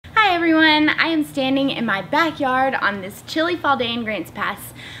everyone, I am standing in my backyard on this chilly fall day in Grants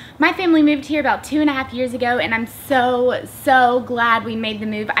Pass. My family moved here about 2.5 years ago and I'm so glad we made the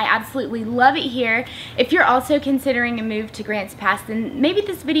move. I absolutely love it here. If you're also considering a move to Grants Pass, then maybe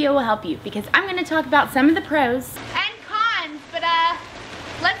this video will help you because I'm going to talk about some of the pros and cons, but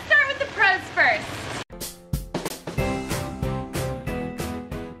let's start with the pros first.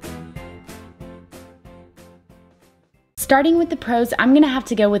 Starting with the pros, I'm gonna have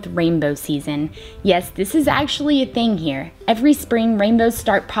to go with rainbow season. Yes, this is actually a thing here. Every spring, rainbows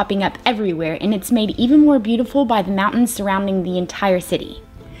start popping up everywhere, and it's made even more beautiful by the mountains surrounding the entire city.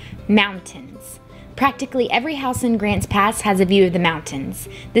 Mountains. Practically every house in Grants Pass has a view of the mountains.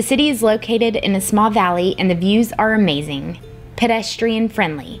 The city is located in a small valley, and the views are amazing. Pedestrian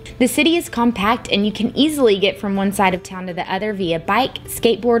friendly. The city is compact and you can easily get from one side of town to the other via bike,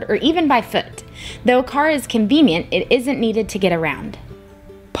 skateboard, or even by foot. Though a car is convenient, it isn't needed to get around.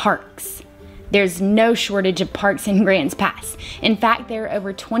 Parks. There's no shortage of parks in Grants Pass. In fact, there are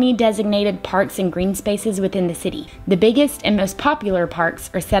over 20 designated parks and green spaces within the city. The biggest and most popular parks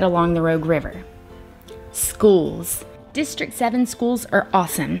are set along the Rogue River. Schools. District 7 schools are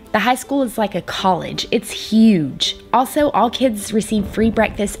awesome. The high school is like a college. It's huge. Also, all kids receive free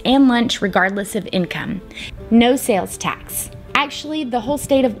breakfast and lunch regardless of income. No sales tax. Actually, the whole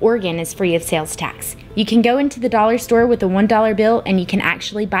state of Oregon is free of sales tax. You can go into the dollar store with a $1 bill and you can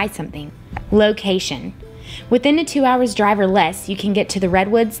actually buy something. Location. Within a 2 hours drive or less, you can get to the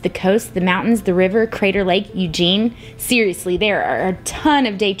Redwoods, the coast, the mountains, the river, Crater Lake, Eugene. Seriously, there are a ton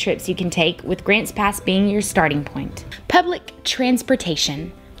of day trips you can take, with Grants Pass being your starting point. Public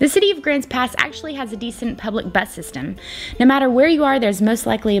transportation. The city of Grants Pass actually has a decent public bus system. No matter where you are, there's most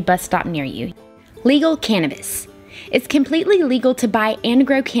likely a bus stop near you. Legal cannabis. It's completely legal to buy and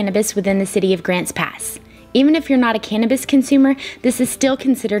grow cannabis within the city of Grants Pass. Even if you're not a cannabis consumer, this is still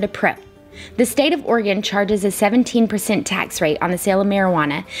considered a pro. The state of Oregon charges a 17% tax rate on the sale of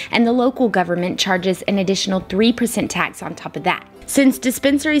marijuana, and the local government charges an additional 3% tax on top of that. Since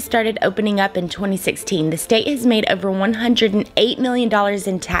dispensaries started opening up in 2016, the state has made over $108 million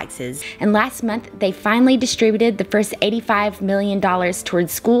in taxes, and last month they finally distributed the first $85 million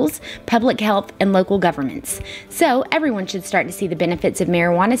towards schools, public health, and local governments. So everyone should start to see the benefits of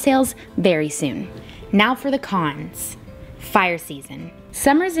marijuana sales very soon. Now for the cons. Fire season.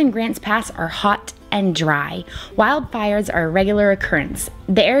 Summers in Grants Pass are hot and dry. Wildfires are a regular occurrence.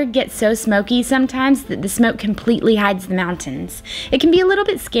 The air gets so smoky sometimes that the smoke completely hides the mountains. It can be a little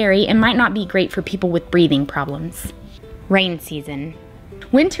bit scary and might not be great for people with breathing problems. Rain season.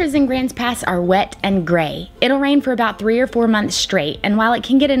 Winters in Grants Pass are wet and gray. It'll rain for about 3 or 4 months straight, and while it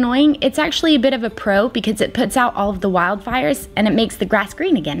can get annoying, it's actually a bit of a pro because it puts out all of the wildfires and it makes the grass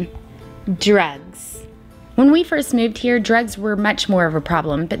green again. Drugs. When we first moved here, drugs were much more of a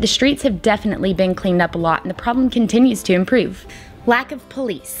problem, but the streets have definitely been cleaned up a lot and the problem continues to improve. Lack of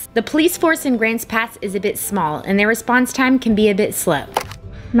police. The police force in Grants Pass is a bit small and their response time can be a bit slow.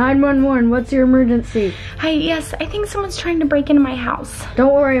 911, what's your emergency? Hi, yes, I think someone's trying to break into my house.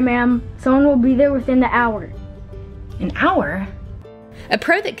 Don't worry, ma'am. Someone will be there within the hour. An hour? A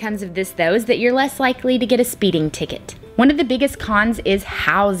pro that comes of this, though, is that you're less likely to get a speeding ticket. One of the biggest cons is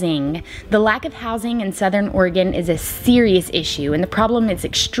housing. The lack of housing in Southern Oregon is a serious issue, and the problem is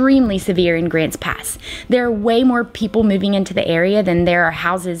extremely severe in Grants Pass. There are way more people moving into the area than there are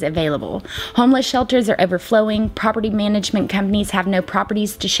houses available. Homeless shelters are overflowing, property management companies have no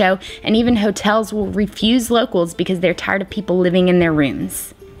properties to show, and even hotels will refuse locals because they're tired of people living in their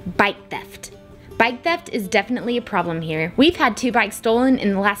rooms. Bike theft. Bike theft is definitely a problem here. We've had 2 bikes stolen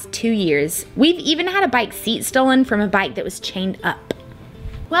in the last 2 years. We've even had a bike seat stolen from a bike that was chained up.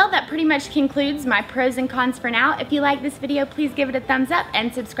 Well, that pretty much concludes my pros and cons for now. If you like this video, please give it a thumbs up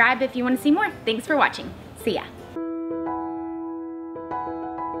and subscribe if you want to see more. Thanks for watching. See ya.